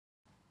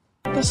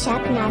The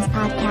Shep Naz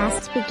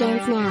Podcast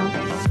begins now.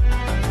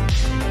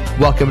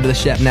 Welcome to the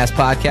Shep Naz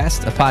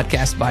Podcast, a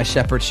podcast by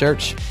Shepherd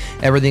Church.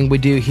 Everything we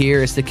do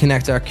here is to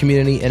connect our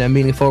community in a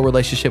meaningful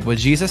relationship with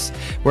Jesus.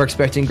 We're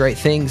expecting great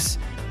things.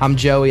 I'm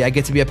Joey. I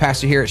get to be a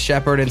pastor here at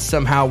Shepherd and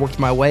somehow worked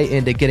my way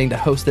into getting to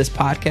host this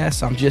podcast.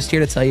 So I'm just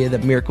here to tell you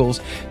that miracles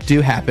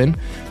do happen.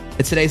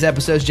 And today's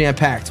episode is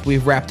jam-packed.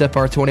 We've wrapped up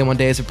our 21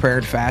 days of prayer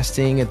and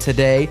fasting, and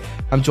today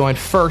I'm joined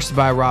first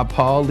by Rob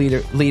Paul,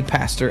 lead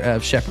pastor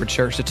of Shepherd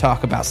Church, to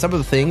talk about some of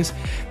the things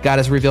God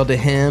has revealed to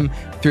him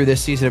through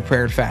this season of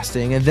prayer and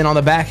fasting. And then on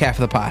the back half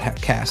of the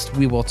podcast,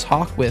 we will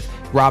talk with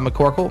Rob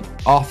McCorkle,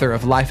 author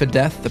of Life and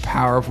Death, The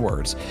Power of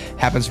Words.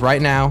 Happens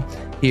right now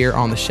here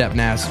on the Shep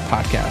Naz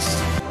Podcast.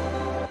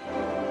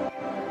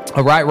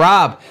 All right,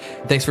 Rob,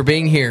 thanks for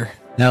being here.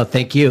 No,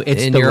 thank you.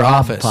 It's in the your Rob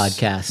office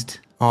podcast.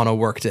 On a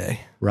work day.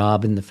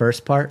 Rob in the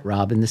first part,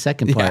 Rob in the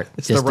second part.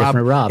 It's just the Rob,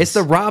 different Robs. It's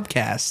the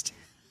Robcast.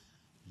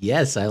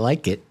 Yes, I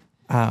like it.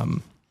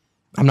 I'm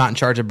not in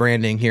charge of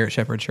branding here at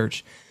Shepherd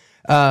Church.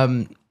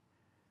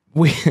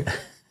 We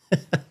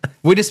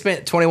just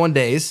spent 21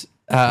 days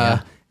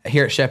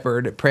here at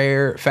Shepherd,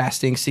 prayer,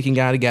 fasting, seeking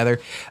God together.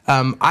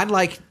 I'd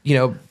like,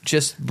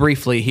 just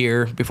briefly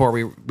here before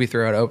we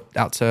throw it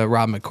out to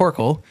Rob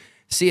McCorkle,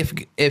 see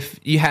if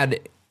you had,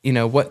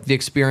 what the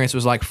experience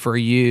was like for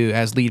you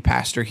as lead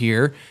pastor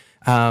here.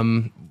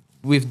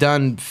 We've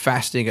done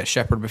fasting at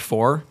Shepherd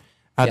before.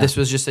 This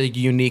was just a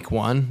unique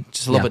one,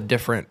 just a little bit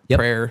different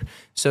prayer.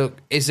 So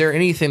is there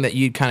anything that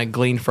you'd kind of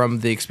glean from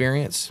the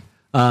experience?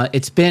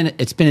 It's been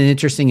an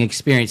interesting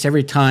experience.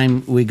 Every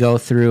time we go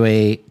through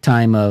a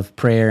time of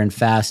prayer and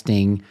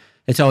fasting,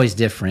 it's always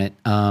different.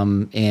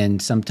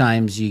 And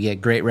sometimes you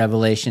get great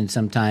revelation.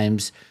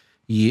 Sometimes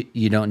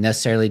you don't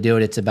necessarily do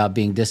it. It's about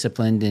being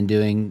disciplined and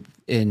doing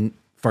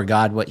for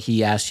God what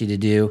He asks you to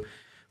do.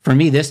 For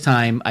me this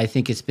time, I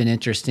think it's been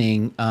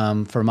interesting.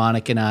 For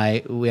Monica and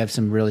I, we have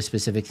some really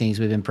specific things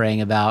we've been praying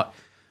about.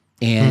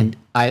 And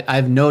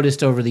I've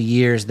noticed over the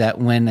years that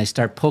when I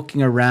start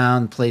poking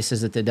around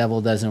places that the devil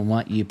doesn't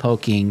want you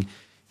poking,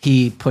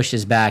 he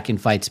pushes back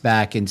and fights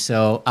back. And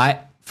so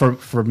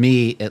for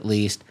me at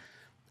least,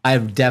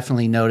 I've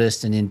definitely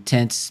noticed an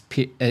intensified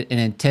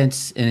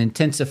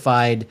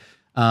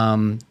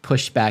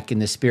pushback in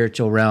the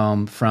spiritual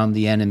realm from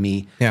the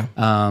enemy. Yeah.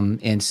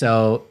 And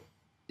so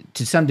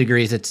to some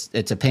degrees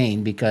it's a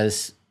pain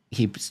because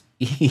it's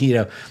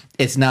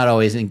not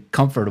always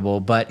comfortable,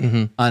 but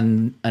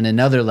on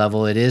another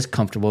level, it is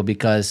comfortable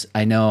because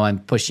I know I'm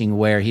pushing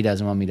where he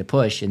doesn't want me to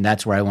push, and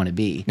that's where I want to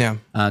be. Yeah.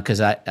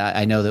 Because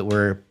I know that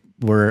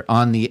we're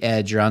on the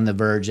edge or on the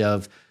verge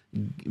of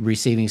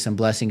receiving some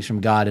blessings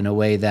from God in a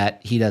way that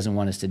He doesn't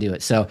want us to do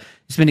it. So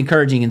it's been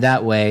encouraging in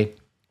that way.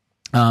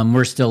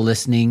 We're still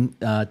listening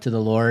to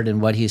the Lord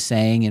and what He's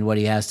saying and what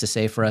He has to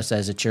say for us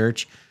as a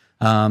church,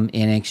 and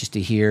anxious to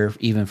hear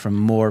even from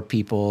more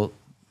people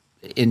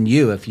in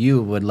you, if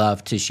you would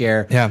love to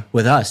share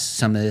with us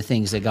some of the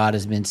things that God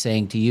has been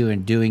saying to you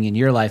and doing in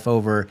your life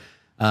over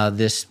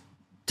this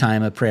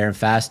time of prayer and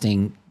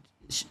fasting.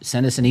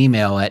 Send us an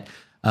email at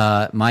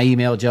my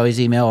email, Joey's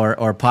email,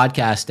 or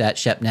podcast at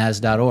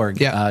shepnaz.org.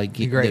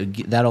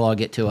 Great. That'll all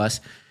get to us,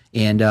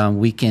 and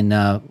we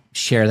can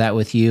share that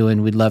with you,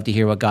 and we'd love to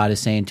hear what God is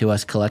saying to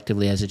us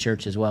collectively as a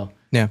church as well.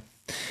 Yeah.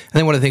 I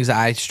think one of the things that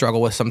I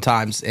struggle with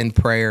sometimes in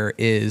prayer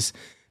is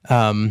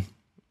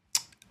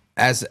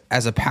as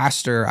a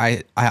pastor,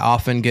 I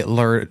often get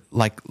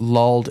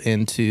lulled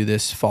into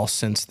this false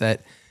sense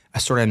that I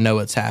sort of know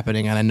what's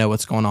happening and I know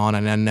what's going on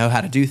and I know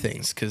how to do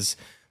things because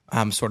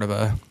I'm sort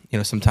of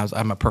sometimes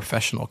I'm a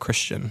professional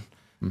Christian,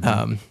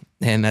 and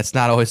that's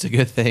not always a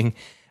good thing.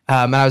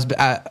 And I was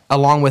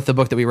along with the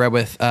book that we read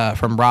with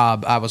from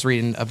Rob, I was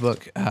reading a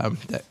book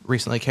that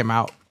recently came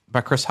out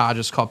by Chris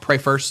Hodges called Pray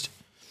First.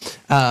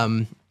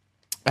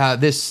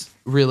 This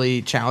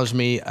really challenged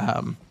me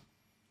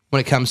when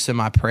it comes to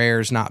my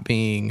prayers not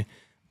being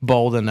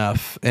bold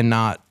enough and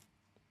not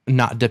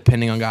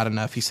depending on God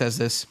enough. He says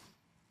this.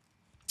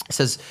 It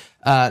says,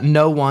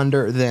 no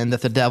wonder then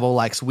that the devil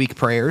likes weak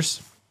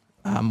prayers,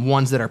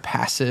 ones that are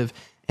passive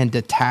and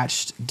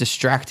detached,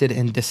 distracted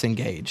and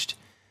disengaged.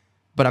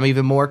 But I'm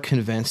even more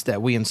convinced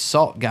that we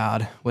insult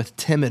God with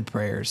timid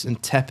prayers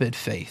and tepid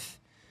faith.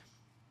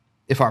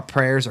 If our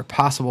prayers are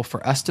possible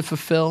for us to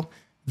fulfill,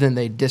 then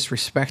they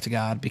disrespect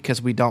God because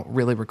we don't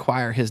really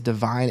require His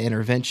divine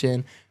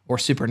intervention or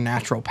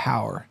supernatural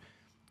power.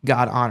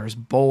 God honors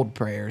bold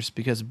prayers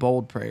because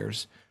bold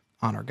prayers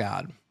honor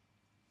God.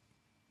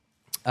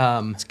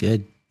 That's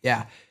good.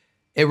 Yeah.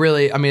 It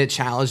really, it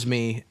challenged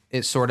me.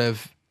 It sort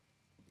of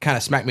kind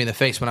of smacked me in the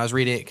face when I was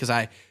reading it because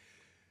I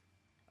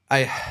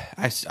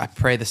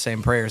pray the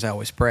same prayers I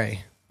always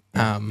pray.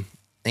 And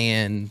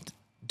I'm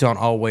not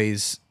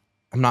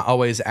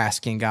always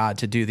asking God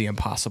to do the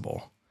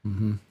impossible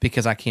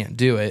because I can't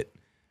do it.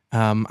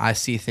 I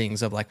see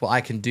things of I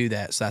can do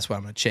that, so that's what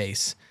I'm going to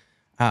chase.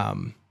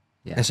 And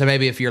so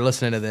maybe if you're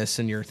listening to this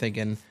and you're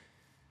thinking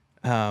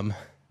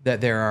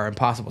that there are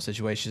impossible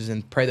situations,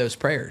 and pray those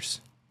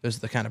prayers. Those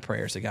are the kind of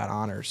prayers that God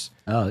honors.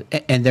 Oh,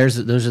 and those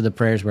are the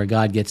prayers where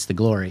God gets the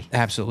glory.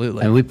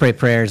 Absolutely. And we pray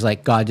prayers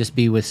like, God, just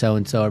be with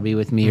so-and-so or be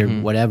with me or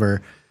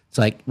whatever. It's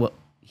like, well,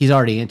 he's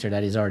already answered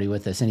that. He's already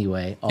with us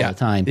anyway all the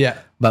time. Yeah.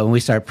 But when we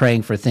start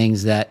praying for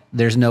things that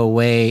there's no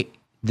way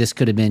this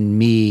could have been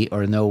me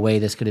or no way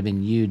this could have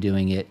been you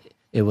doing it,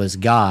 it was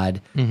God,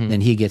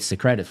 then he gets the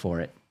credit for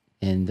it.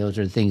 And those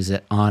are the things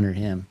that honor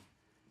him.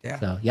 Yeah.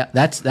 So,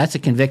 that's a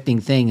convicting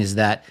thing, is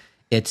that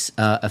it's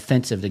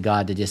offensive to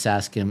God to just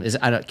ask him.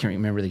 Can't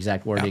remember the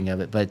exact wording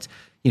of it, but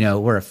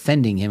we're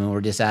offending him and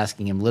we're just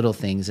asking him little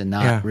things and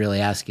not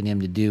really asking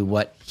him to do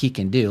what he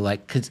can do.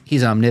 Like, because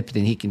he's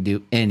omnipotent, he can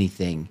do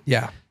anything.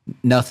 Yeah.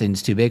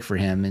 Nothing's too big for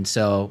him. And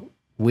so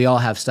we all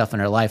have stuff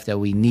in our life that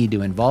we need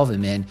to involve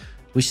him in.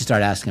 We should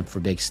start asking him for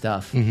big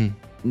stuff,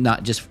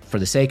 not just for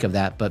the sake of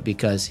that, but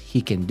because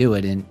he can do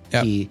it, and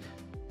he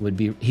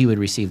would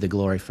receive the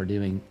glory for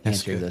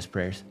answering those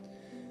prayers.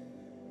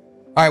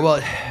 All right, well,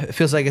 it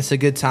feels like it's a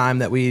good time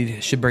that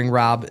we should bring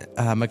Rob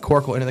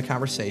McCorkle into the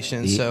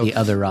conversation. The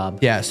other Rob.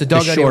 Yeah, so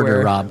don't go shorter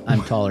anywhere. Rob.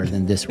 I'm taller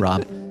than this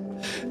Rob.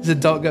 So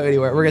don't go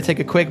anywhere. We're going to take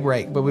a quick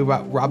break, but we've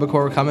got Rob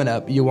McCorkle coming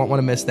up. You won't want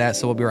to miss that,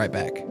 so we'll be right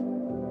back.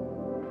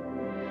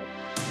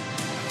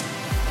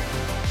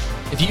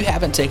 If you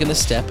haven't taken the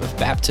step of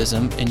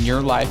baptism in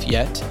your life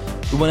yet,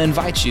 we want to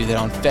invite you that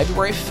on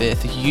February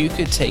 5th, you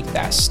could take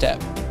that step.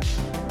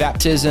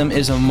 Baptism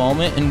is a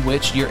moment in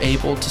which you're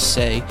able to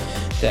say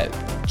that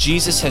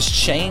Jesus has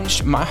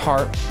changed my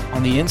heart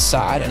on the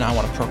inside, and I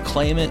want to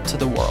proclaim it to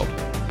the world.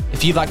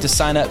 If you'd like to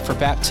sign up for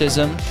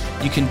baptism,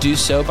 you can do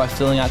so by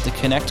filling out the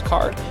Connect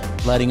card,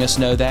 letting us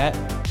know that,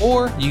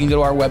 or you can go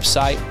to our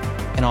website,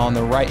 and on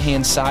the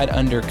right-hand side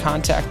under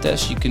Contact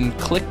Us, you can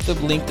click the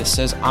link that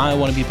says, I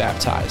want to be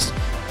baptized.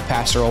 The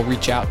pastor will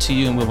reach out to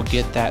you, and we will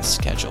get that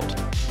scheduled.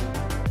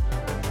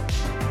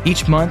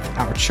 Each month,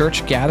 our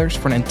church gathers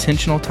for an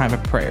intentional time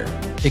of prayer.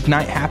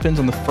 Ignite happens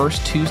on the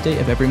first Tuesday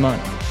of every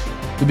month.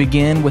 We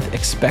begin with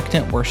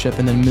expectant worship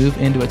and then move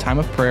into a time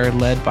of prayer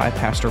led by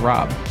Pastor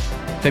Rob.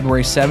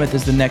 February 7th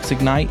is the next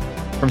Ignite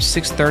from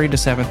 6:30 to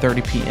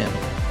 7:30 p.m.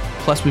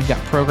 Plus, we've got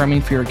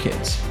programming for your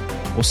kids.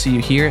 We'll see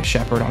you here at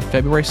Shepherd on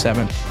February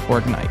 7th for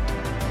Ignite.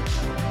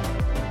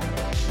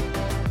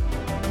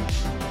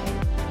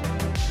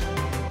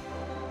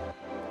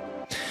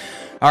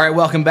 All right,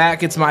 welcome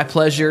back. It's my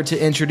pleasure to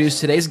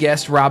introduce today's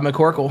guest, Rob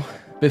McCorkle.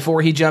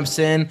 Before he jumps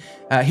in,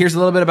 here's a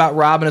little bit about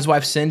Rob and his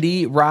wife,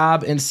 Cindy.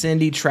 Rob and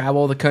Cindy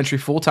travel the country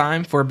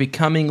full-time for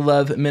Becoming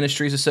Love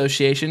Ministries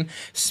Association,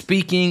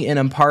 speaking and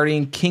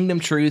imparting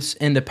kingdom truths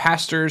into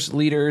pastors,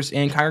 leaders,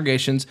 and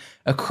congregations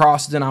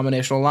across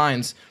denominational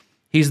lines.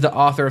 He's the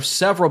author of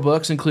several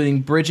books,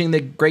 including Bridging the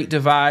Great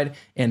Divide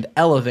and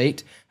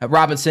Elevate.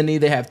 Rob and Cindy,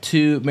 they have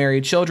 2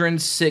 married children,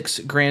 6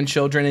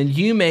 grandchildren, and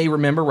you may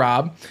remember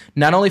Rob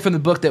not only from the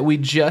book that we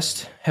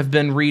just have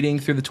been reading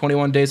through the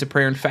 21 Days of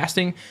Prayer and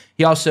Fasting,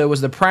 he also was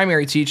the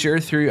primary teacher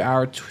through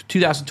our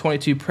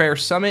 2022 Prayer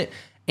Summit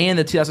and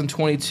the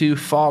 2022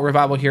 Fall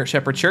Revival here at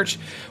Shepherd Church.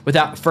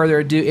 Without further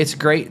ado, it's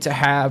great to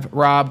have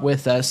Rob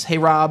with us. Hey,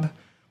 Rob,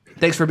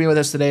 thanks for being with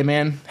us today,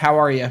 man. How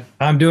are you?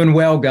 I'm doing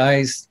well,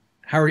 guys.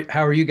 How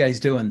are you guys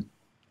doing?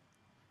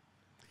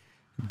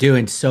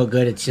 Doing so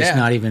good, it's just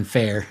not even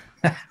fair.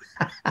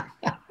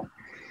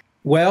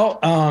 Well,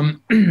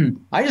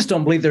 I just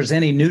don't believe there's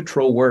any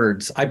neutral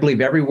words. I believe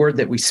every word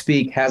that we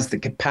speak has the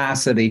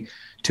capacity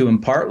to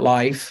impart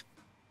life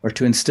or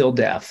to instill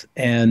death.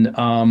 And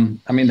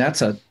I mean,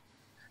 that's a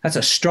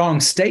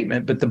strong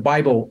statement, but the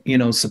Bible,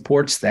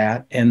 supports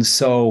that. And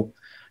so,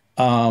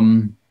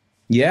 it's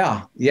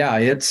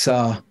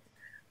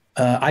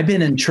I've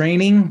been in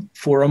training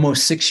for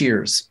almost 6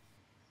 years.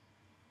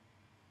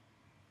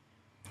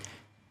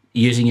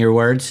 Using your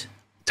words?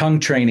 Tongue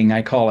training,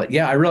 I call it.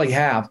 Yeah, I really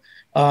have.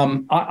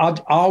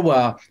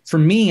 For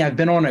me, I've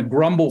been on a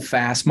grumble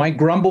fast. My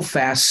grumble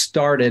fast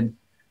started,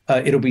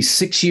 it'll be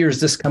 6 years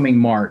this coming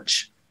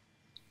March.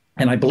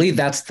 And I believe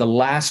that's the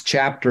last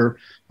chapter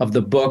of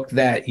the book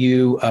that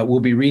you will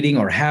be reading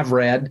or have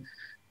read.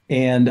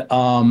 And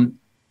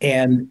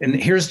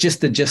here's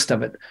just the gist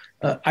of it.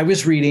 I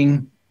was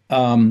reading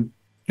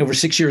over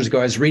 6 years ago,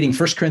 I was reading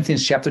 1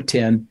 Corinthians chapter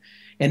 10.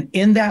 And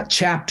in that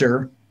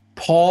chapter,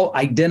 Paul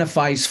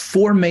identifies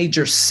 4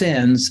 major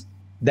sins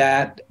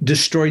that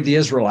destroyed the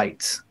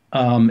Israelites.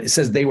 It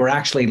says they were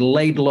actually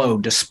laid low,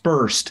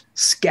 dispersed,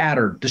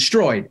 scattered,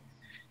 destroyed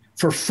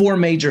for 4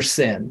 major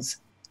sins.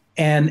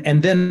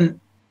 And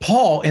then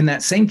Paul in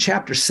that same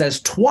chapter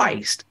says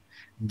twice,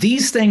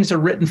 these things are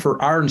written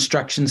for our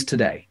instructions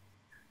today.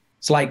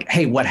 It's like,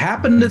 hey, what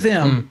happened to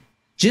them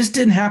just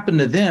didn't happen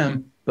to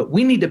them, but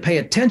we need to pay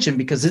attention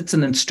because it's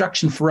an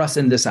instruction for us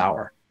in this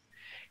hour.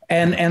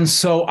 And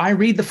so I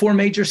read the 4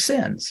 major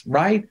sins,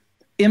 right?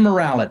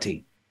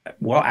 Immorality.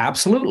 Well,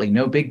 absolutely.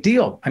 No big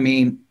deal. I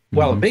mean,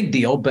 a big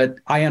deal, but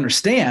I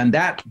understand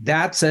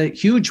that's a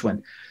huge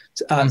one.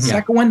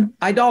 Second one,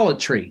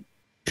 idolatry.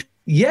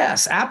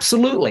 Yes,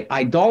 absolutely.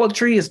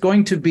 Idolatry is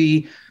going to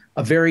be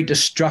a very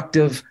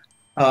destructive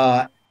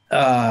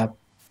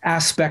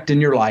aspect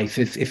in your life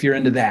if you're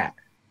into that.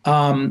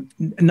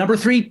 Number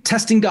 3,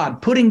 testing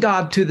God, putting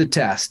God to the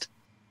test.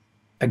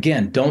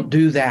 Again, don't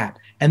do that.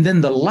 And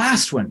then the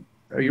last one,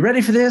 are you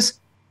ready for this?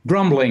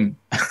 Grumbling.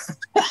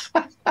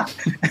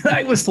 And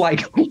I was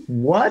like,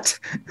 what?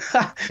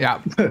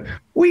 Yeah.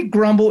 We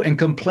grumble and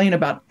complain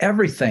about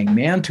everything,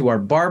 man, to our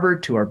barber,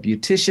 to our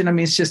beautician. I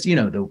mean, it's just,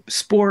 the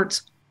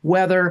sports,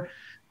 weather,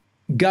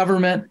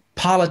 government,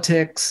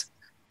 politics.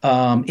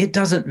 It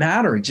doesn't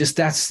matter.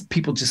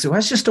 People just say, well,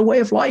 it's just a way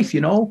of life,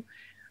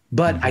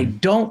 But I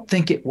don't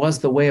think it was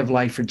the way of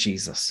life for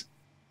Jesus.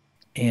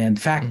 In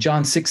fact,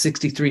 John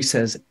 6:63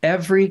 says,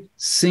 every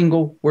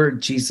single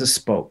word Jesus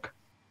spoke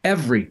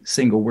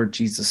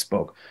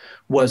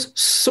was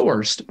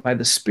sourced by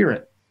the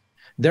Spirit.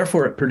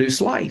 Therefore, it produced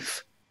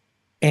life.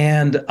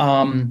 And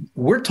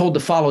we're told to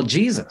follow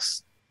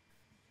Jesus,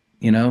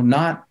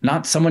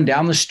 not someone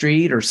down the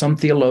street or some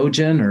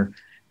theologian, or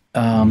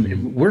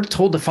we're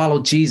told to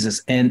follow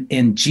Jesus.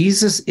 And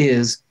Jesus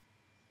is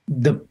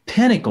the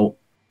pinnacle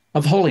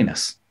of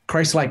holiness,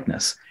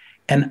 Christ-likeness.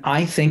 And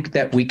I think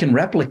that we can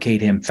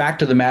replicate him.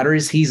 Fact of the matter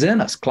is he's in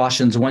us,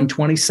 Colossians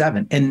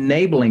 1:27,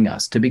 enabling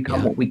us to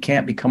become what we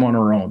can't become on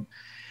our own.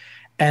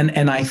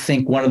 And I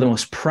think one of the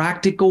most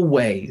practical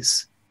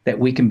ways that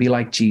we can be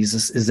like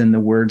Jesus is in the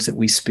words that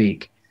we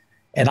speak.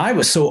 And I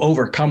was so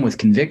overcome with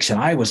conviction.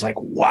 I was like,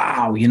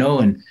 wow,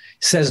 and it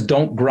says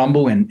don't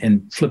grumble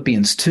in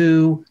Philippians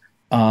 2.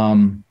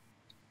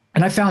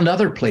 And I found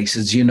other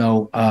places,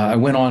 I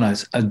went on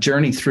a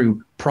journey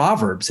through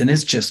Proverbs, and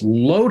it's just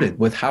loaded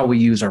with how we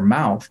use our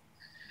mouth.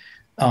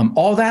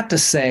 All that to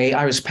say,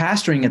 I was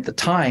pastoring at the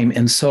time.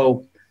 And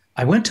so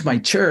I went to my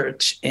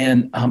church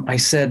and I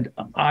said,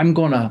 I'm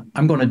going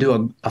to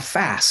do a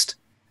fast.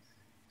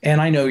 And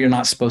I know you're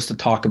not supposed to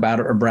talk about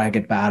it or brag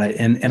about it.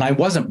 And I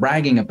wasn't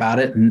bragging about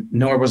it, and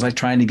nor was I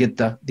trying to get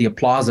the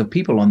applause of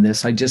people on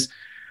this. I just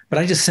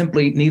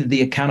simply needed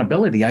the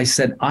accountability. I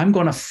said, I'm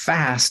going to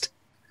fast,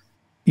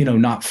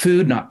 not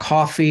food, not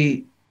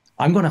coffee.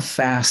 I'm going to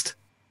fast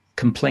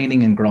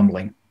complaining and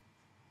grumbling.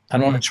 I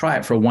don't want to try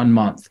it for 1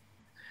 month.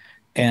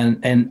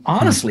 And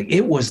honestly,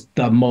 it was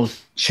the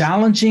most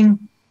challenging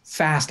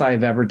fast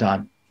I've ever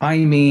done. I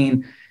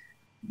mean,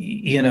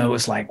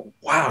 it's like,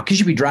 wow, because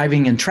you'd be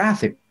driving in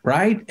traffic,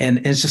 right?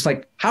 And it's just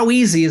like, how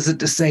easy is it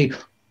to say,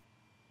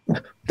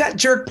 that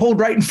jerk pulled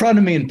right in front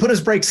of me and put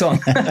his brakes on?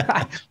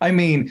 I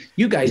mean,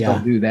 you guys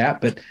don't do that,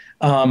 but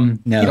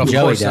no,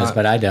 Joey does,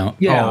 but I don't.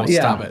 Yeah,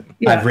 stop it.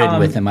 Yeah, I've ridden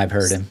with him. I've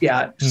heard him.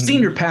 Yeah,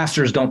 senior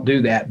pastors don't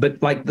do that,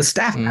 but like the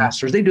staff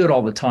pastors, they do it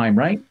all the time,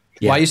 right?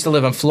 Yeah. Well, I used to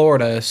live in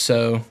Florida,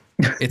 so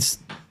it's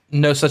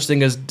no such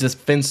thing as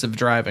defensive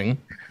driving.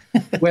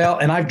 Well,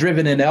 and I've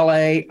driven in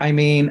LA. I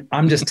mean,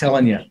 I'm just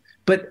telling you.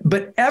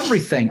 But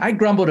everything. I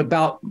grumbled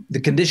about the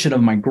condition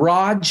of my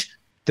garage,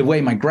 the way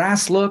my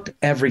grass looked,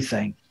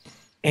 everything.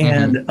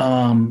 And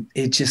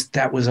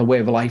that was a way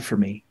of life for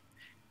me.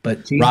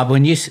 But Rob,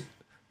 when you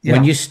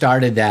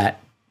started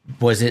that,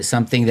 was it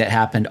something that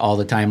happened all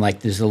the time?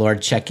 Like, is the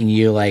Lord checking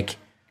you like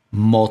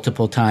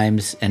multiple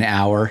times an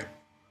hour?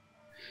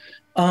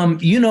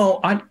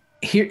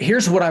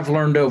 Here's what I've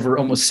learned over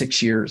almost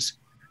 6 years.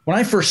 When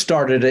I first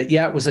started it,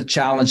 it was a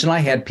challenge. And I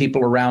had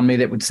people around me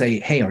that would say,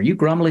 hey, are you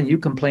grumbling? Are you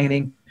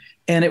complaining?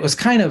 And it was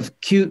kind of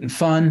cute and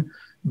fun,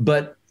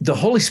 but the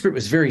Holy Spirit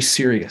was very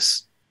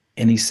serious.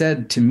 And he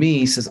said to me,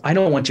 he says, I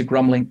don't want you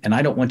grumbling and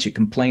I don't want you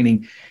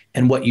complaining.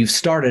 And what you've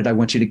started, I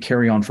want you to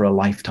carry on for a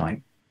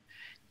lifetime.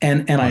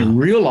 And I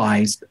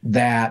realized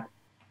that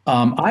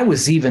I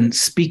was even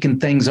speaking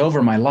things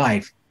over my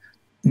life,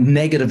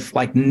 negative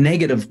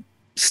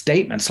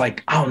statements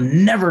like, I'll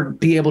never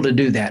be able to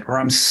do that, or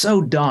I'm so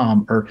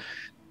dumb, or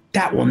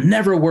that will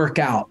never work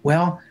out.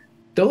 Well,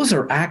 those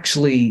are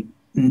actually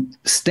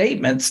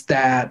statements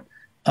that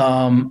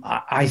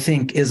I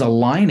think is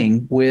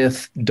aligning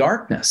with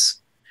darkness.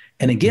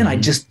 And again, I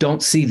just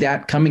don't see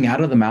that coming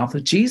out of the mouth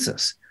of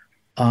Jesus.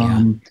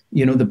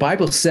 The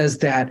Bible says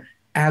that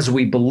as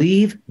we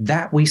believe,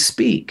 that we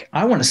speak.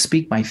 I want to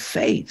speak my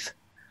faith.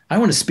 I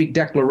want to speak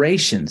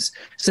declarations.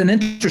 It's an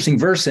interesting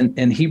verse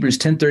in Hebrews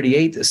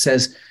 10:38 that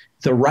says,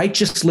 the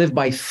righteous live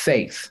by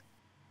faith.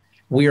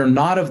 We are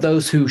not of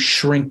those who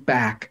shrink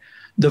back.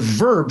 The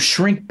verb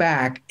shrink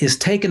back is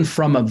taken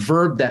from a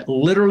verb that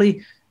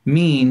literally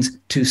means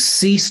to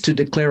cease to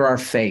declare our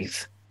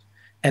faith.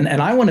 And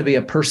I want to be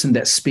a person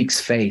that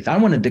speaks faith. I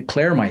want to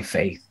declare my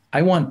faith.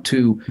 I want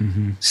to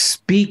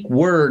speak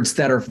words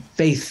that are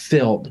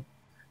faith-filled,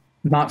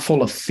 not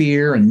full of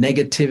fear and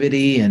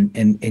negativity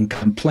and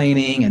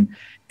complaining.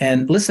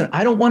 And listen,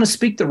 I don't want to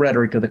speak the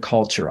rhetoric of the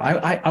culture.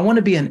 I want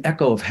to be an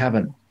echo of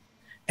heaven.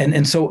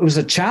 And so it was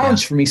a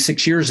challenge for me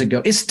 6 years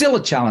ago. It's still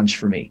a challenge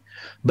for me.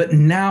 But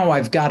now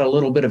I've got a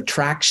little bit of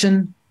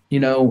traction,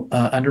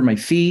 under my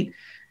feet.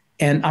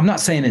 And I'm not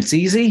saying it's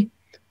easy,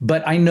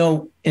 but I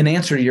know, in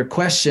answer to your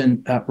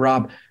question,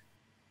 Rob,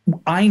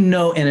 I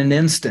know in an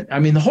instant,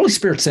 the Holy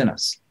Spirit's in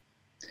us.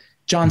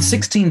 John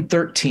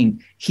 16:13,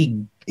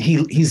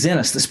 he's in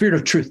us. The Spirit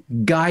of truth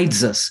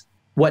guides us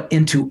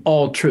into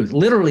all truth,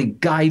 literally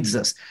guides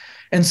us.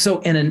 And so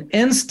in an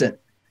instant,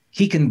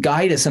 he can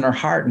guide us in our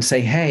heart and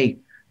say, hey,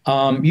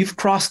 you've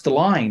crossed the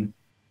line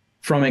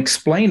from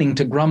explaining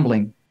to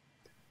grumbling,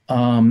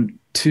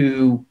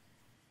 to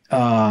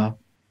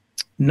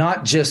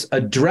not just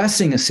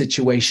addressing a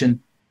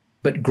situation,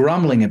 but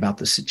grumbling about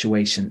the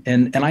situation.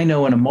 And I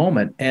know in a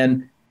moment,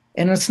 and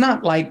it's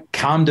not like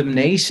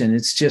condemnation.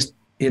 It's just,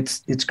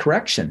 it's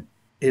correction.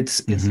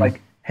 It's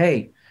like,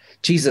 hey,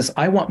 Jesus,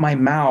 I want my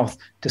mouth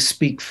to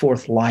speak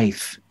forth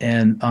life.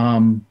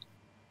 And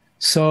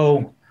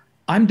so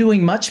I'm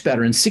doing much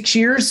better. In 6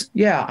 years,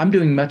 yeah, I'm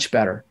doing much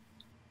better.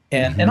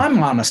 And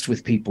I'm honest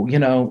with people.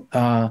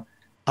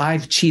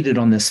 I've cheated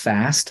on this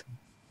fast,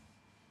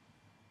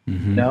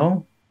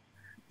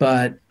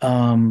 but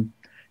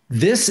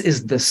this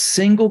is the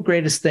single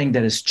greatest thing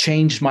that has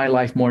changed my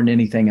life more than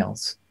anything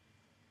else.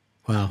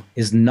 Wow.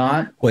 Is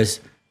not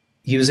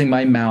using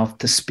my mouth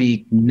to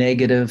speak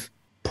negative,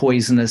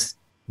 poisonous,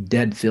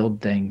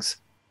 dead-filled things.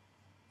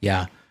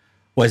 Yeah.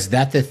 Was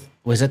that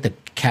the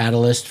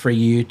catalyst for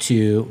you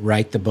to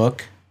write the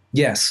book?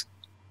 Yes.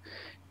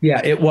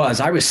 Yeah, it was.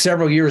 I was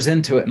several years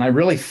into it, and I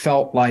really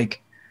felt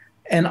like,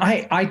 and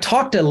I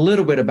talked a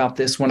little bit about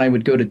this when I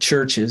would go to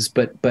churches,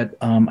 but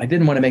I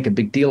didn't want to make a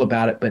big deal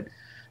about it,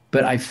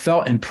 but I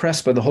felt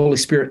impressed by the Holy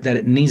Spirit that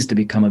it needs to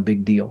become a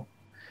big deal.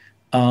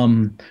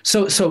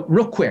 So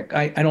real quick,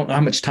 I don't know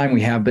how much time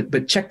we have,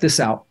 but check this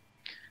out.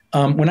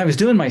 When I was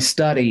doing my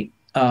study,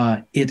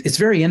 it's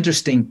very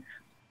interesting.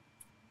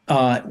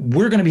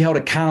 We're going to be held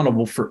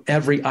accountable for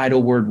every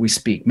idle word we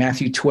speak.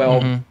 Matthew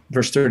 12,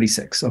 verse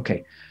 36.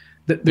 Okay.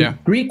 The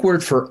Greek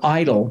word for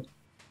idle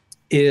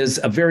is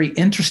a very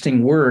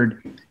interesting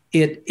word.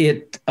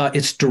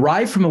 It's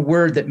derived from a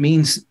word that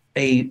means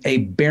a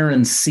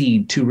barren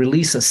seed, to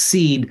release a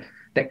seed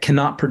that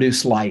cannot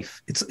produce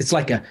life. It's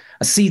like a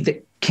seed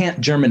that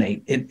can't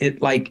germinate.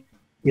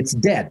 It's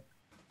dead.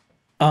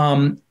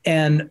 The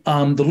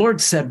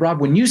Lord said,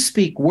 Rob, when you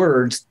speak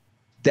words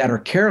that are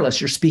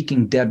careless, you're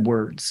speaking dead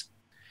words.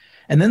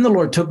 And then the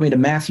Lord took me to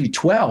Matthew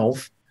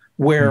 12,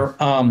 where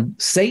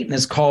Satan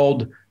is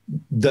called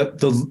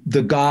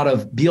the god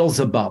of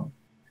Beelzebub.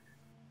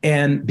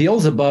 And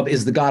Beelzebub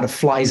is the god of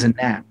flies and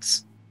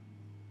gnats.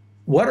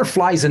 What are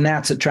flies and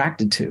gnats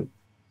attracted to?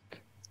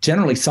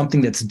 Generally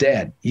something that's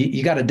dead.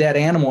 You got a dead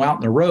animal out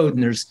in the road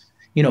and there's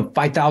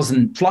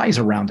 5,000 flies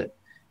around it,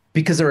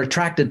 because they're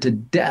attracted to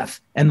death.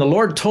 And the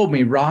Lord told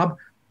me, Rob,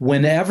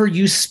 whenever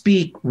you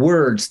speak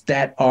words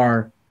that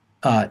are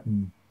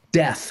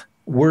death,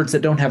 words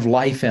that don't have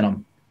life in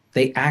them,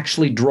 they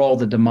actually draw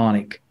the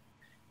demonic.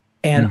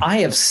 And I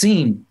have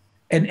seen,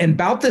 and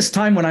about this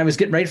time when I was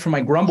getting ready for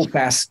my grumble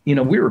fast, we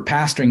were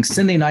pastoring.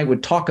 Cindy and I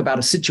would talk about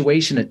a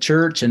situation at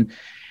church, and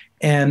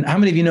how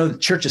many of you know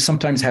that churches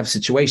sometimes have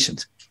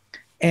situations?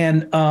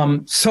 And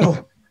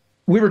so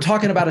we were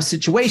talking about a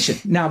situation.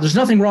 Now, there's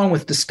nothing wrong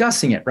with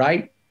discussing it,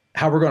 right?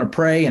 How we're going to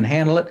pray and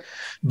handle it.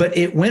 But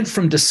it went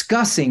from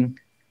discussing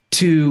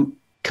to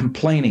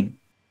complaining.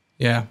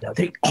 Yeah.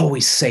 They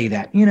always say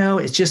that,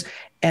 it's just,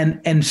 and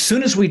as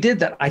soon as we did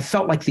that, I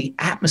felt like the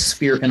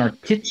atmosphere in our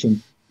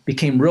kitchen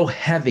became real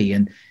heavy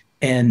and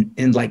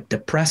like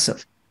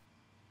depressive.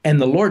 And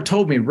the Lord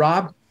told me,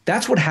 Rob,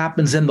 that's what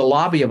happens in the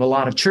lobby of a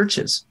lot of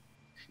churches.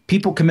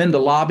 People come into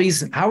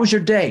lobbies. How was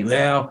your day?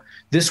 Well,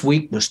 this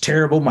week was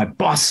terrible. My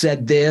boss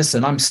said this,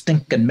 and I'm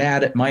stinking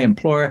mad at my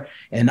employer,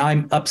 and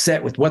I'm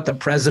upset with what the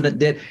president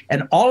did.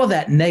 And all of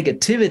that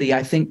negativity,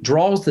 I think,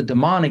 draws the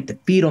demonic to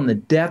feed on the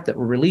death that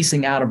we're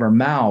releasing out of our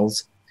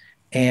mouths.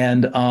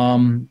 And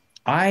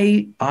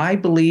I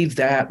believe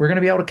that we're going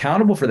to be held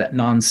accountable for that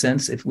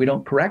nonsense if we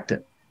don't correct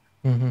it.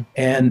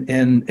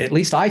 And at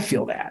least I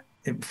feel that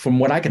from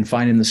what I can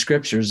find in the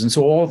scriptures. And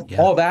so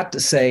all that to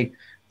say,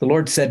 the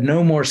Lord said,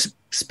 no more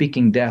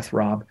speaking death,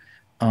 Rob.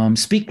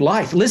 Speak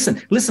life. Listen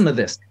to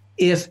this.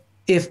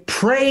 If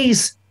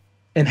praise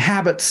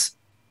inhabits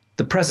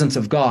the presence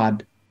of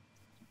God,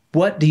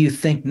 what do you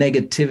think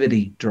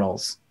negativity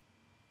draws?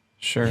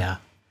 Sure. Yeah.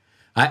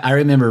 I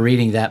remember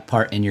reading that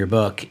part in your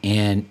book,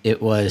 and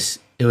it was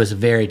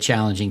very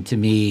challenging to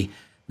me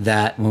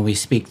that when we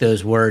speak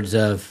those words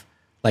of,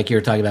 like you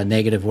were talking about,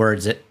 negative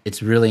words,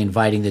 it's really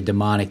inviting the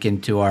demonic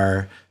into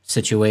our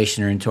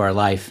situation or into our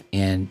life.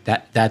 And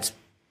that's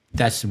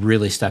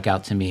really stuck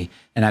out to me.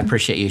 And I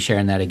appreciate you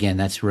sharing that again.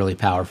 That's really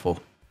powerful.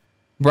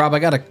 Rob, I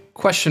got a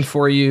question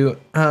for you.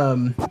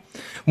 One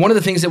of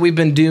the things that we've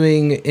been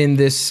doing in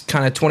this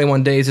kind of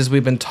 21 days as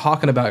we've been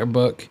talking about your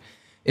book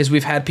is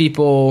we've had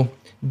people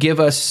give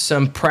us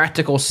some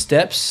practical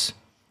steps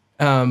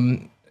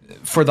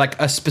for like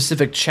a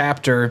specific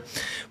chapter.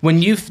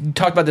 When you've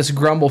talked about this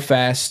grumble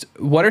fast,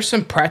 what are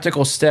some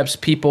practical steps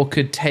people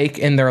could take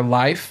in their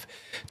life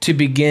to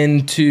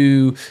begin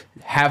to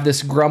have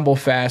this grumble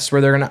fast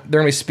where they're going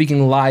to be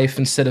speaking life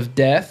instead of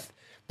death?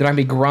 They're not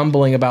going to be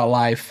grumbling about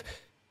life.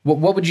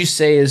 What would you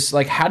say is,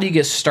 like, how do you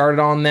get started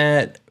on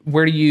that?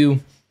 Where do you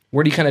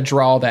kind of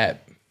draw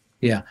that?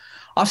 Yeah.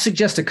 I'll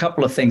suggest a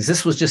couple of things.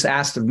 This was just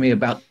asked of me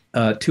about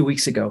 2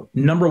 weeks ago.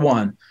 Number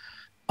one,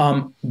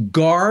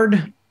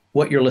 guard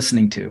what you're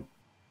listening to.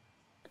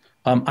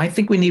 I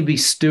think we need to be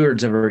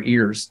stewards of our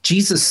ears.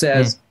 Jesus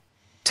says,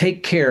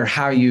 take care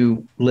how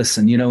you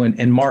listen.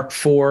 In Mark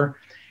 4,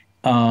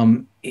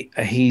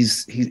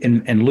 he's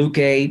in Luke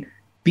 8,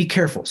 be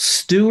careful,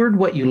 steward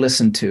what you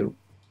listen to.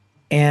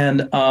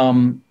 And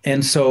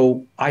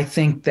so I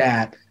think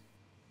that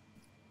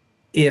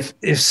if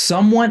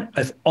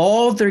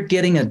all they're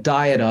getting a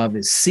diet of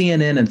is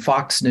CNN and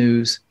Fox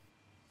News,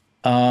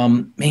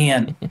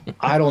 man,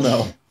 I don't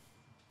know.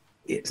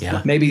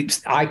 Maybe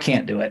I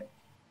can't do it.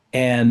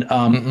 And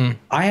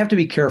I have to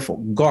be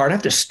careful. I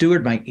have to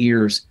steward my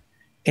ears.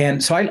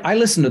 And so I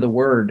listen to the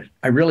word.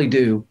 I really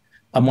do.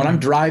 When I'm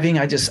driving,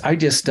 I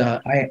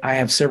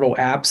have several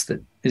apps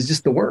that is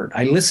just the word.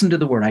 I listen to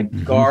the word. I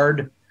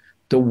guard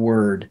the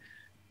word.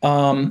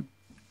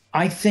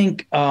 I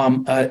think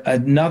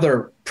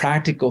another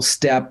practical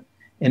step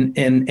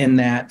in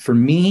that for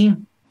me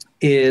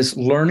is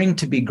learning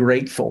to be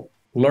grateful,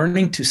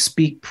 learning to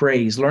speak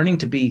praise, learning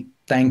to be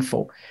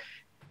thankful.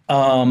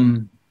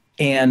 And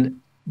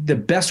the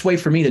best way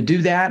for me to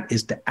do that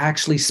is to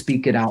actually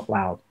speak it out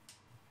loud.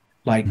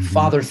 Like,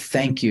 Father,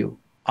 thank you.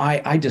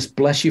 I just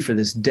bless you for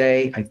this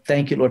day. I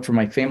thank you, Lord, for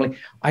my family.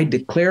 I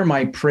declare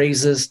my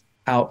praises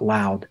out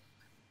loud.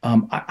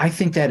 I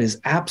think that is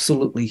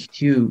absolutely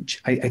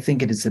huge. I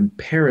think it is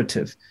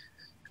imperative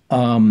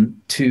to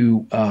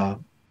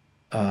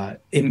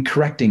in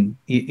correcting,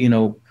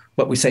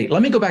 what we say.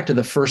 Let me go back to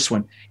the first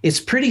one. It's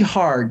pretty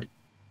hard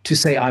to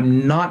say,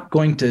 I'm not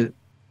going to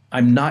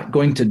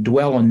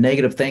dwell on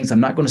negative things. I'm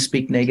not going to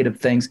speak negative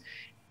things.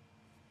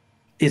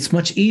 It's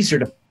much easier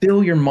to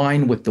fill your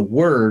mind with the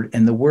word,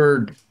 and the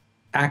word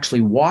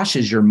actually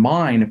washes your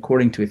mind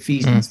according to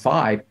Ephesians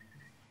 5.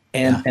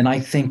 And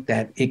I think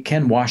that it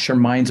can wash our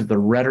minds of the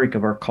rhetoric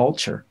of our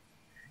culture.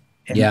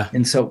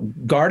 And so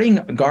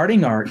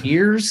guarding our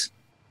ears,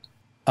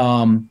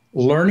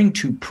 learning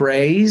to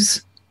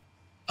praise.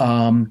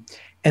 And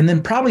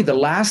then probably the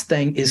last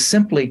thing is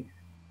simply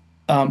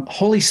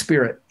Holy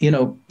Spirit.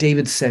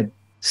 David said,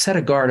 set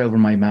a guard over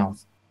my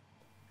mouth.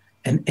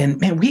 And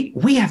man,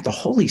 we have the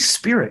Holy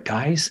Spirit,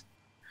 guys.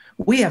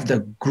 We have the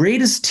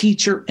greatest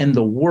teacher in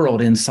the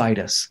world inside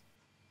us.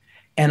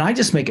 And I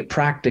just make it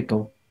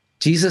practical.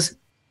 Jesus,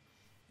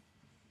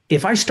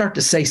 if I start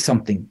to say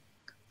something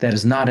that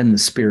is not in the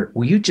Spirit,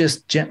 will you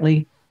just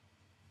gently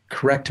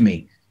correct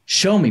me?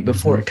 Show me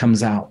before it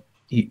comes out,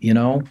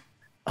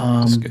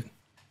 That's good.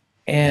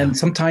 And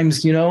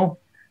sometimes,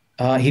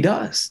 he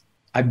does.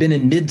 I've been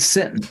in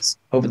mid-sentence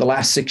over the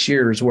last 6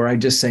 years where I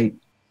just say,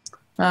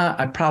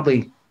 I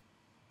probably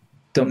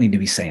don't need to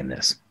be saying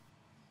this.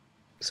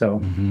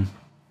 So,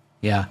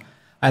 yeah,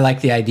 I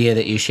like the idea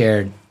that you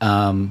shared.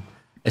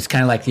 It's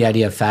kind of like the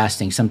idea of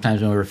fasting.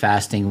 Sometimes when we're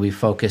fasting, we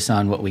focus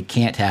on what we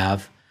can't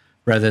have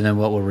rather than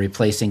what we're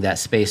replacing that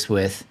space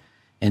with.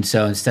 And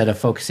so instead of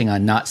focusing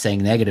on not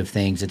saying negative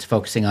things, it's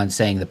focusing on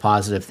saying the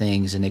positive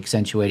things and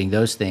accentuating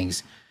those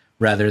things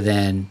rather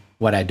than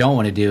what I don't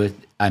want to do.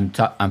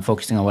 I'm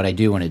focusing on what I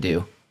do want to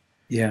do.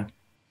 Yeah.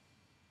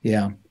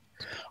 Yeah.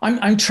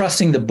 I'm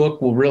trusting the book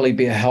will really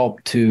be a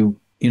help to,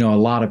 a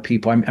lot of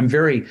people. I'm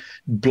very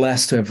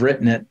blessed to have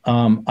written it.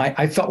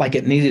 I felt like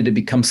it needed to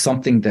become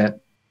something that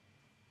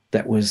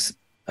was,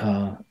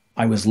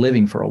 I was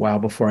living for a while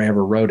before I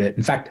ever wrote it.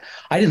 In fact,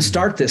 I didn't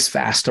start this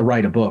fast to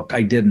write a book.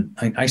 I didn't.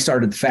 I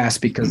started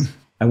fast because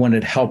I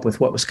wanted help with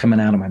what was coming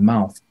out of my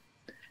mouth.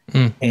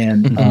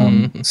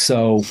 And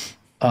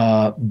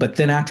but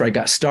then after I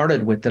got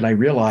started with it, I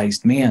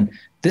realized, man,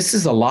 this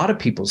is a lot of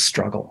people's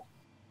struggle.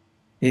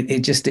 It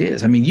just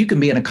is. I mean, you can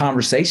be in a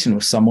conversation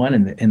with someone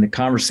and the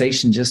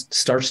conversation just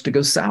starts to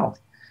go south.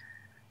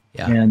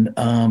 Yeah. And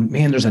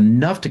man, there's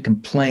enough to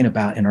complain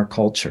about in our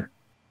culture.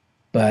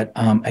 But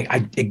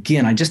I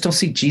just don't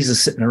see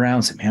Jesus sitting around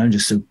and saying, man, I'm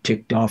just so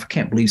ticked off. I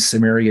can't believe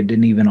Samaria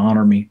didn't even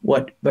honor me.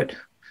 What? But,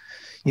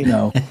 I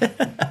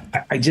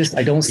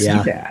don't see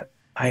that.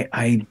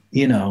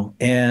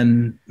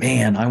 And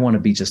man, I want to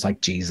be just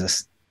like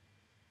Jesus.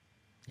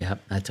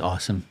 Yep. That's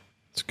awesome.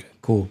 That's good.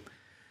 Cool.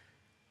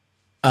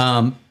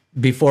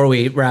 Before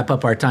we wrap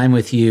up our time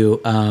with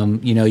you,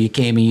 you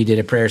came and you did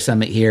a prayer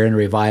summit here in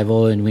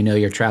Revival, and we know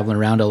you're traveling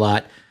around a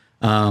lot.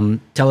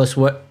 Tell us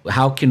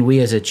how can we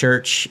as a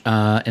church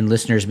and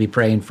listeners be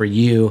praying for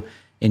you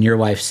and your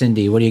wife,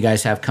 Cindy? What do you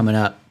guys have coming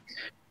up?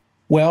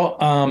 Well,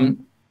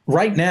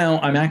 right now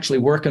I'm actually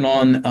working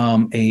on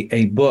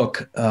a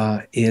book.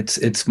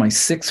 It's my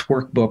 6th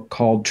workbook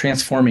called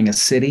Transforming a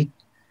City.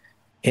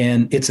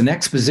 And it's an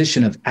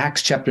exposition of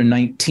Acts chapter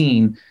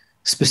 19,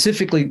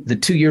 specifically the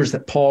 2 years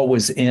that Paul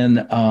was in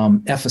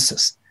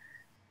Ephesus.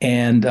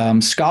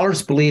 And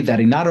scholars believe that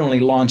he not only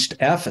launched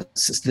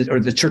Ephesus, or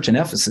the church in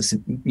Ephesus,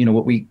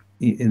 what we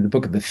in the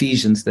book of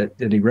Ephesians that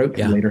he wrote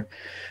later,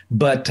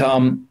 but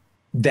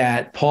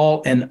that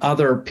Paul and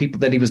other people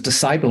that he was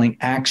discipling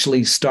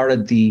actually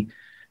started the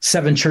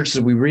 7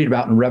 churches we read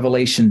about in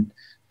Revelation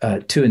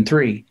 2 and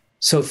 3.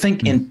 So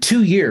think in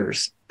 2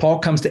 years, Paul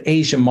comes to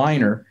Asia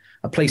Minor,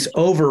 a place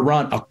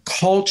overrun, a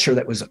culture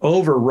that was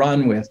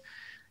overrun with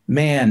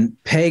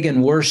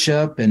pagan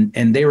worship,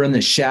 and they were in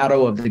the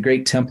shadow of the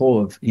great temple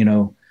of,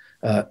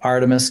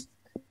 Artemis.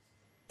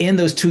 In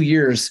those 2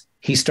 years,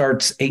 he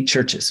starts 8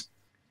 churches.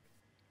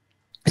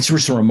 It's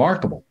just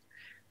remarkable.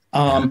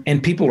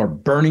 And people are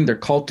burning their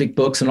cultic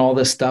books and all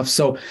this stuff.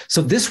 So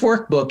this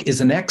workbook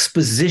is an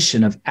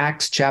exposition of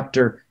Acts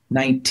chapter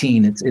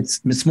 19.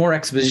 It's more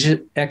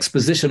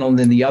expositional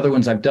than the other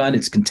ones I've done.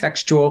 It's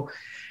contextual.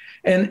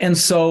 And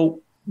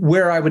so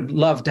where I would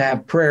love to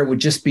have prayer would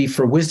just be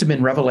for wisdom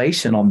and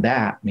revelation on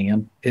that,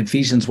 man.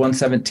 Ephesians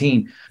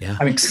 1:17. Yeah.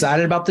 I'm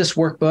excited about this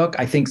workbook.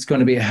 I think it's going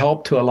to be a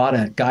help to a lot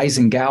of guys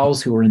and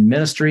gals who are in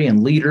ministry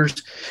and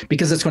leaders,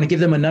 because it's going to give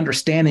them an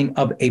understanding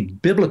of a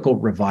biblical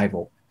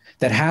revival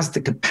that has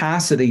the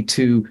capacity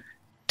to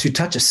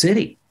touch a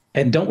city.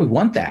 And don't we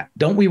want that?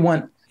 Don't we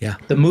want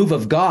the move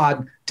of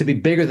God to be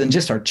bigger than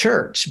just our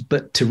church,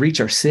 but to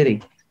reach our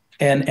city?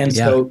 And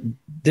so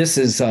this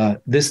is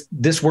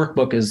this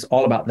workbook is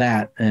all about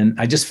that. And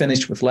I just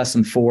finished with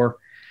lesson 4.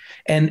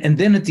 And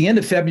then at the end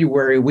of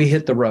February, we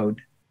hit the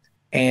road,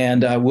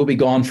 and we'll be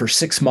gone for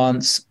 6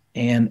 months.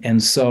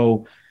 And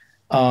so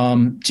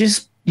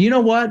just, you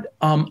know what,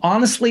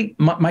 honestly,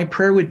 my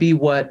prayer would be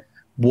what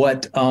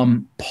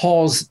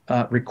Paul's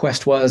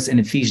request was in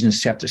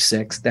Ephesians chapter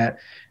 6, that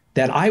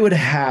I would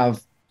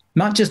have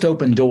not just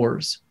open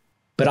doors,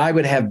 but I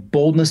would have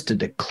boldness to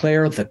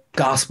declare the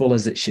gospel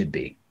as it should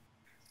be.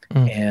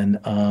 And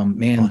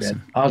man, awesome. That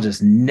I'll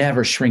just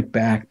never shrink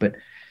back. But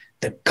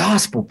the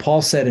gospel,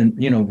 Paul said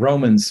in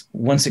Romans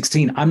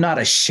 1:16, I'm not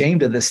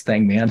ashamed of this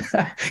thing, man,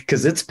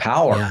 because it's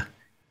power. Yeah.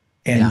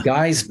 And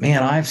guys,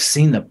 man, I've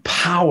seen the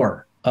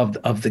power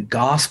of the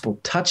gospel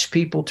touch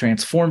people,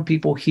 transform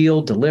people,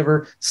 heal,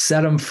 deliver,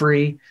 set them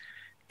free.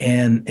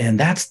 And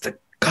that's the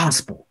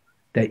gospel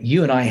that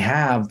you and I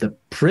have the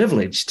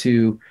privilege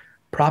to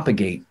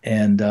propagate.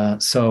 And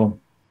just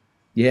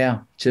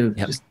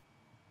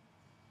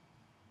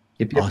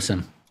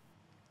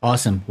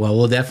Awesome. Well,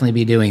 we'll definitely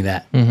be doing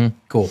that. Mm-hmm.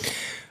 Cool.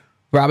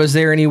 Rob, is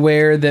there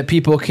anywhere that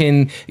people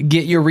can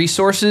get your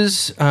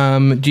resources?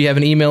 Do you have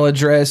an email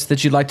address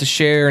that you'd like to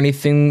share?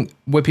 Anything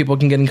where people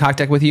can get in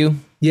contact with you?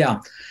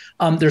 Yeah.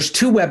 There's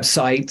 2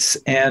 websites,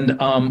 and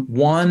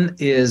one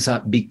is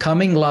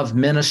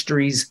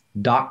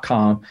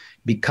becomingloveministries.com,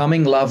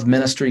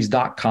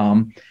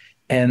 becomingloveministries.com,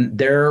 and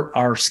there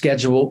our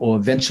schedule will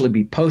eventually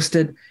be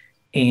posted.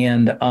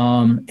 And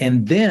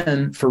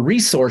then for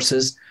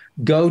resources,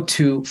 go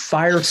to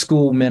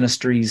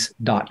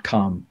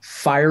fireschoolministries.com,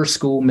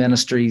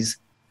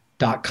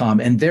 fireschoolministries.com.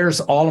 And there's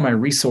all of my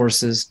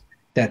resources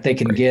that they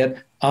can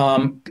get.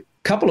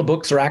 Couple of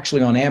books are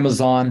actually on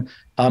Amazon.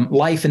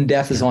 Life and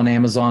Death is on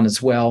Amazon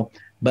as well.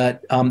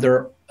 But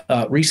there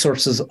are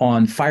resources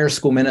on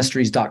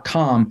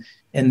fireschoolministries.com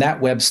and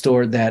that web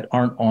store that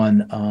aren't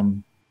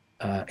on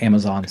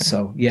Amazon. Okay.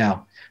 So,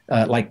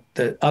 like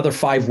the other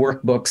 5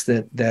 workbooks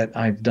that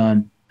I've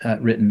done,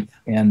 written.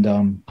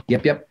 And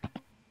yep.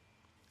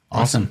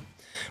 Awesome.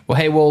 Well,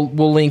 hey,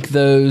 we'll link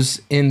those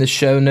in the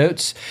show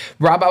notes.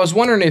 Rob, I was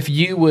wondering if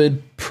you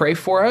would pray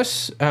for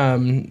us.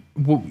 We're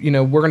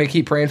going to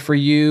keep praying for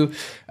you.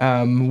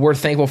 We're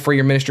thankful for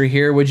your ministry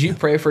here. Would you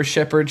pray for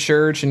Shepherd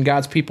Church and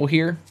God's people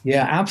here?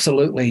 Yeah,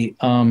 absolutely.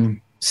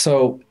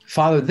 So,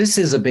 Father, this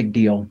is a big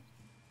deal,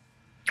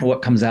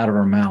 what comes out of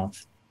our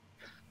mouth.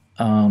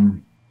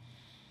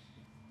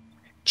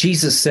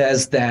 Jesus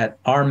says that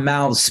our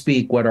mouths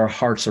speak what our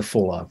hearts are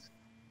full of.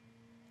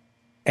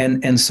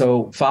 And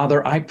so,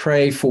 Father, I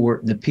pray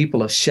for the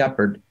people of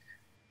Shepherd,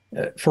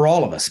 for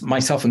all of us,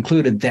 myself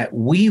included, that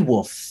we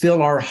will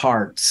fill our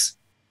hearts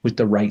with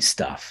the right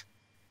stuff.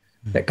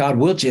 Mm-hmm. That God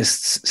will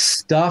just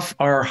stuff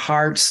our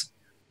hearts,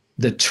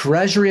 the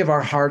treasury of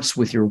our hearts,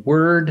 with your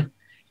word.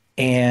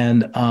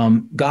 And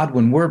God,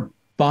 when we're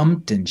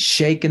bumped and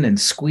shaken and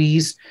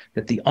squeezed,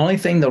 that the only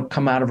thing that'll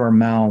come out of our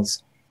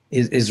mouths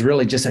is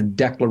really just a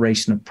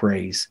declaration of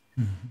praise.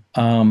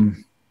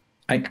 Mm-hmm.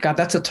 God,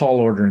 that's a tall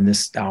order in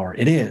this hour.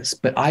 It is.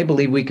 But I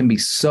believe we can be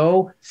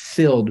so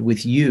filled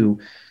with you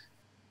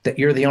that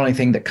you're the only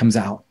thing that comes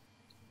out.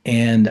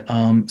 And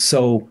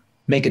so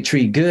make a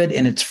tree good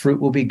and its fruit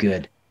will be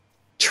good.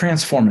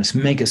 Transform us,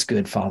 make us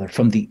good, Father,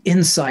 from the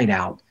inside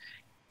out.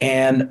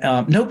 And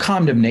no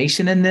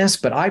condemnation in this,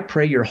 but I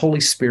pray your Holy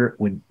Spirit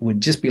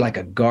would just be like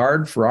a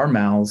guard for our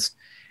mouths.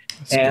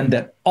 That's and good.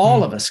 That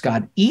all of us,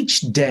 God, each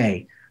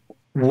day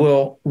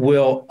will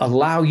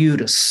allow you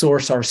to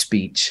source our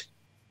speech.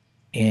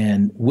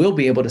 And we'll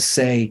be able to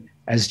say,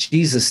 as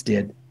Jesus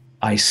did,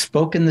 I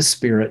spoke in the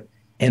Spirit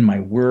and my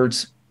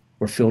words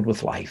were filled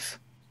with life.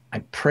 I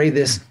pray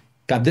this,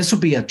 God, this will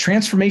be a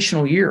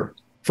transformational year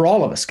for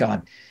all of us,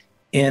 God,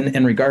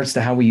 in regards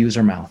to how we use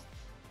our mouth.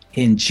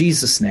 In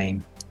Jesus'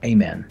 name,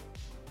 amen.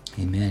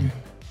 Amen.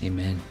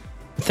 Amen.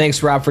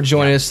 Thanks, Rob, for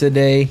joining us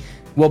today.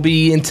 We'll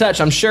be in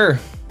touch, I'm sure.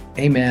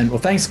 Amen. Well,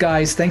 thanks,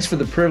 guys. Thanks for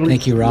the privilege.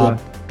 Thank you, Rob.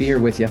 To be here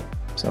with you.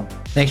 So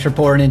thanks for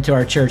pouring into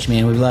our church,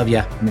 man. We love you.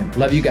 Amen.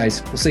 Love you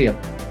guys. We'll see you.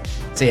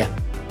 See ya.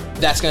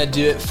 that's going to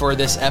do it for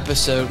this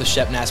episode of the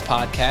Shep Naz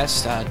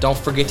podcast. Don't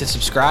forget to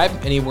subscribe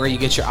anywhere you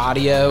get your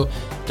audio.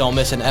 Don't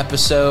miss an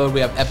episode. We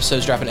have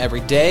episodes dropping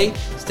every day.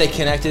 Stay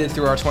connected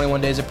through our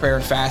 21 days of prayer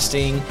and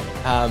fasting.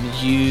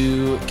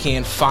 You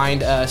can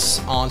find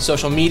us on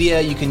social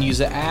media. You can use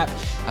the app.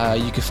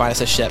 You can find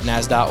us at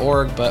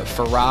shepnaz.org. But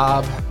for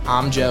Rob,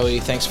 I'm Joey.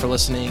 Thanks for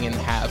listening and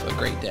have a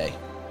great day.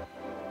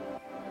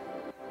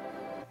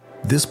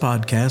 This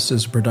podcast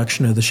is a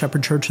production of the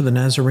Shepherd Church of the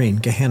Nazarene,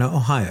 Gahanna,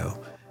 Ohio.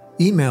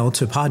 Email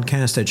to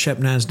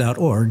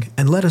podcast@shepnaz.org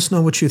and let us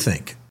know what you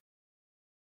think.